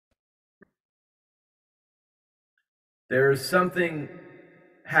There's something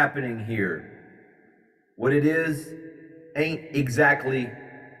happening here. What it is ain't exactly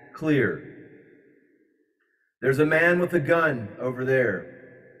clear. There's a man with a gun over there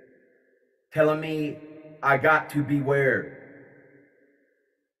telling me I got to beware.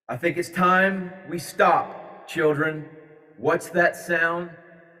 I think it's time we stop, children. What's that sound?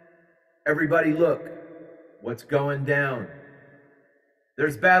 Everybody look, what's going down?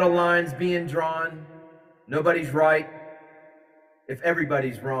 There's battle lines being drawn. Nobody's right if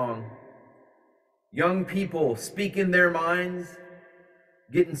everybody's wrong. Young people speaking their minds,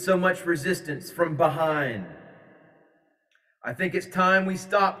 getting so much resistance from behind. I think it's time we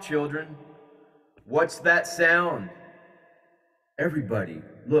stop, children. What's that sound? Everybody,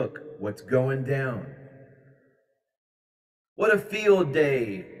 look what's going down. What a field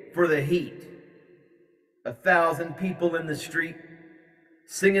day for the heat. 1,000 people in the street,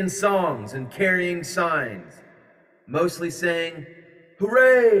 singing songs and carrying signs, mostly saying,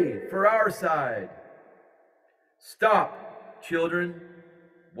 "Hooray for our side." Stop, children.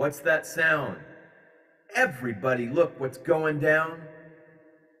 What's that sound? Everybody, look what's going down.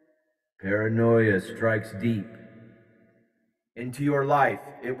 Paranoia strikes deep. Into your life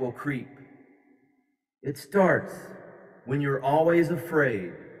it will creep. It starts when you're always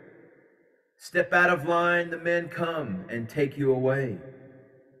afraid. Step out of line, the men come and take you away.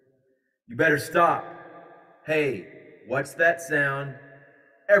 You better stop. Hey, what's that sound?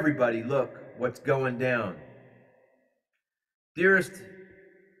 Everybody, look what's going down. Dearest,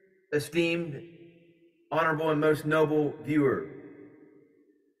 esteemed, honorable, and most noble viewer,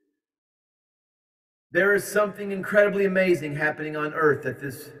 there is something incredibly amazing happening on Earth at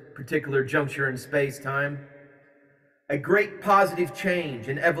this particular juncture in space-time. A great positive change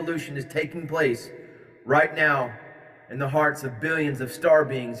and evolution is taking place right now in the hearts of billions of star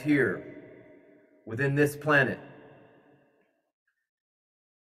beings here within this planet.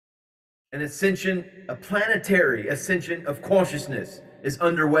 An ascension, a planetary ascension of consciousness is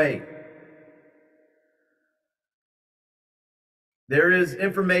underway. There is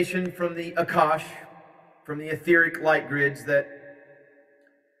information from the Akash, from the etheric light grids, that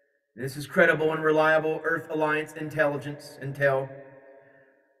this is credible and reliable Earth Alliance intelligence, intel,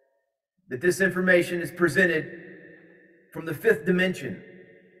 that this information is presented from the 5th dimension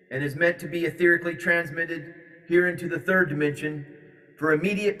and is meant to be etherically transmitted here into the 3rd dimension for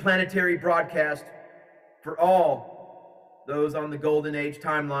immediate planetary broadcast for all those on the Golden Age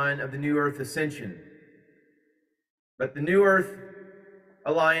timeline of the New Earth Ascension. But the New Earth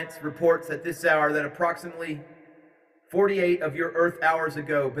Alliance reports at this hour that approximately 48 of your Earth hours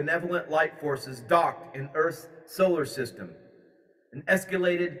ago, benevolent light forces docked in Earth's solar system and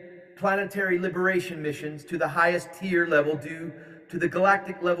escalated planetary liberation missions to the highest tier level due to the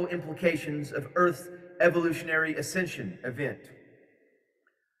galactic level implications of Earth's evolutionary ascension event.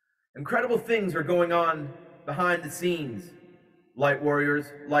 Incredible things are going on behind the scenes, light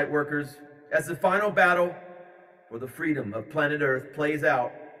warriors, light workers, as the final battle for the freedom of planet Earth plays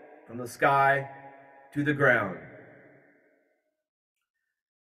out from the sky to the ground.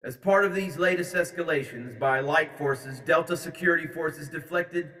 As part of these latest escalations by light forces, Delta security forces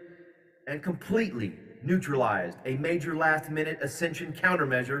deflected and completely neutralized a major last-minute ascension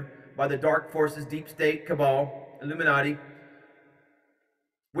countermeasure by the dark forces, deep state, cabal, Illuminati,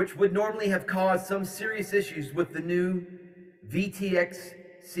 which would normally have caused some serious issues with the new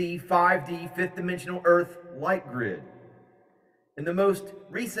VTXC 5D 5th dimensional Earth light grid. In the most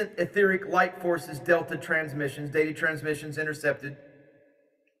recent etheric light forces Delta transmissions, data transmissions intercepted,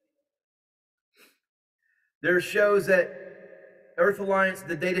 there shows that Earth Alliance,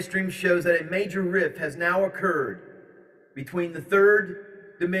 the data stream shows that a major rift has now occurred between the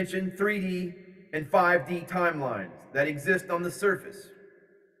 3rd dimension, 3D, and 5D timelines that exist on the surface.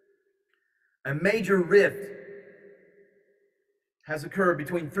 A major rift has occurred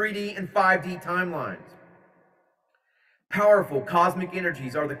between 3D and 5D timelines. Powerful cosmic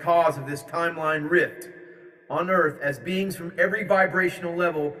energies are the cause of this timeline rift on Earth, as beings from every vibrational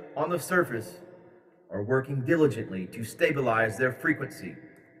level on the surface are working diligently to stabilize their frequency.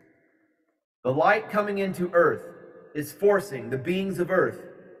 The light coming into Earth is forcing the beings of Earth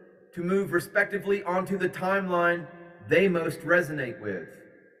to move respectively onto the timeline they most resonate with.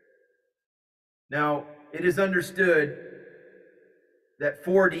 Now, it is understood that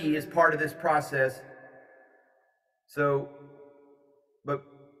 4D is part of this process, but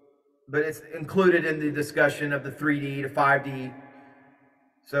it's included in the discussion of the 3D to 5D.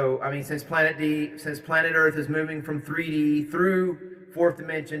 So, I mean, since planet Earth is moving from 3D through 4th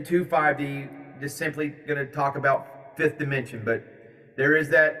dimension to 5D, just simply going to talk about 5th dimension, but there is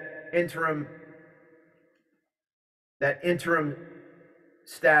that interim that interim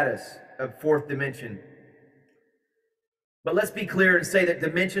status of fourth dimension. But let's be clear and say that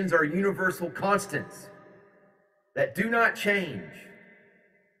dimensions are universal constants that do not change.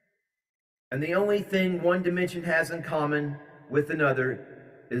 And the only thing one dimension has in common with another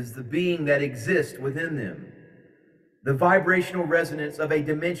is the being that exists within them. The vibrational resonance of a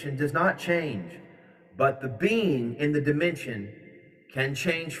dimension does not change, but the being in the dimension can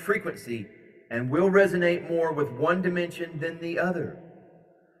change frequency and will resonate more with one dimension than the other.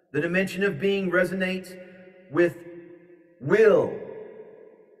 The dimension of being resonates with will,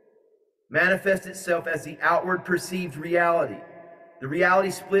 manifests itself as the outward perceived reality. The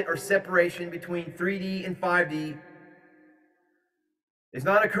reality split or separation between 3D and 5D is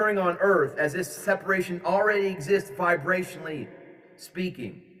not occurring on Earth, as this separation already exists vibrationally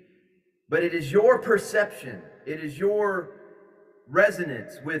speaking. But it is your perception, it is your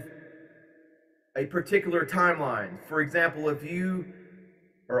resonance with a particular timeline. For example, if you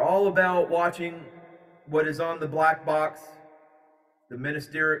are all about watching what is on the black box, the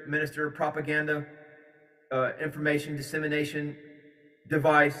minister propaganda, information dissemination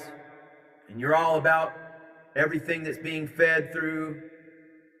device, and you're all about everything that's being fed through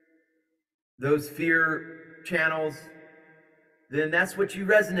those fear channels, then that's what you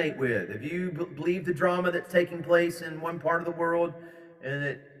resonate with. If you believe the drama that's taking place in one part of the world, and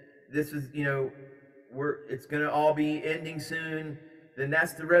that this is, it's going to all be ending soon, then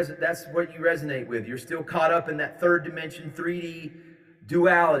that's what you resonate with. You're still caught up in that third dimension, 3D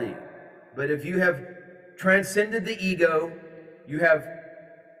duality. But if you have transcended the ego, you have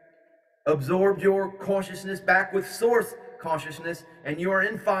absorbed your consciousness back with source consciousness, and you are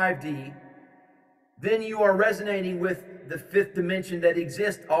in 5D, then you are resonating with the fifth dimension that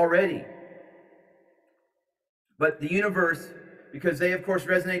exists already. But the universe, because they of course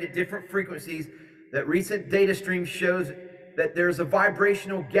resonate at different frequencies, that recent data stream shows that there's a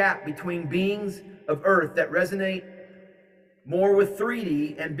vibrational gap between beings of Earth that resonate more with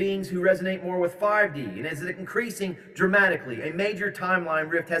 3D and beings who resonate more with 5D. And as it's increasing dramatically, a major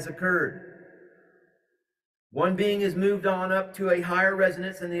timeline rift has occurred. One being has moved on up to a higher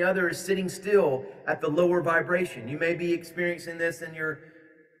resonance, and the other is sitting still at the lower vibration. You may be experiencing this in your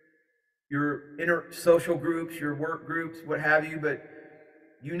inner social groups, your work groups, what have you, but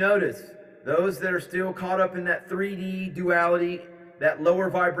you notice those that are still caught up in that 3D duality, that lower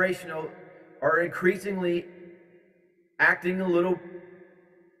vibrational, are increasingly acting a little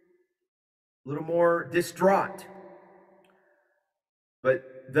more distraught. But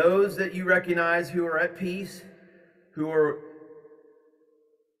those that you recognize who are at peace, who are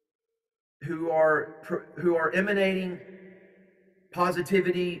emanating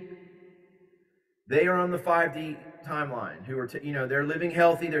positivity, they are on the 5D timeline. Who are they're living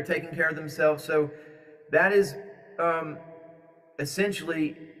healthy, they're taking care of themselves. So that is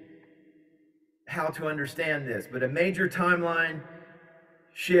essentially how to understand this. But a major timeline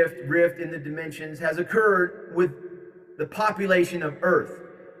rift in the dimensions has occurred with the population of Earth.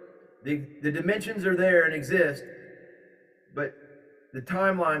 The dimensions are there and exist, but the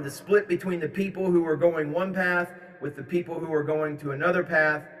timeline, the split between the people who are going one path with the people who are going to another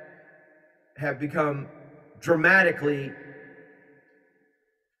path, have become dramatically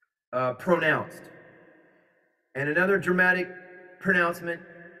pronounced. And another dramatic pronouncement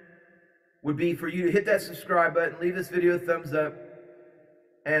would be for you to hit that subscribe button, leave this video a thumbs up,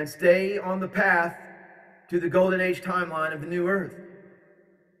 and stay on the path to the Golden Age timeline of the New Earth.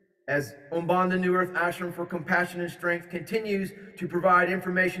 As Umbanda New Earth Ashram for Compassion and Strength continues to provide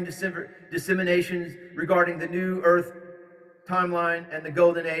information disseminations regarding the New Earth timeline and the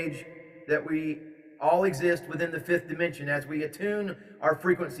Golden Age, that we all exist within the fifth dimension as we attune our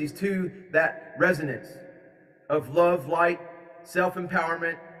frequencies to that resonance of love, light,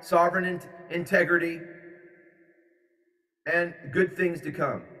 self-empowerment, sovereign integrity, and good things to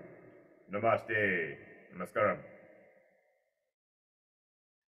come. Namaste. Namaskaram.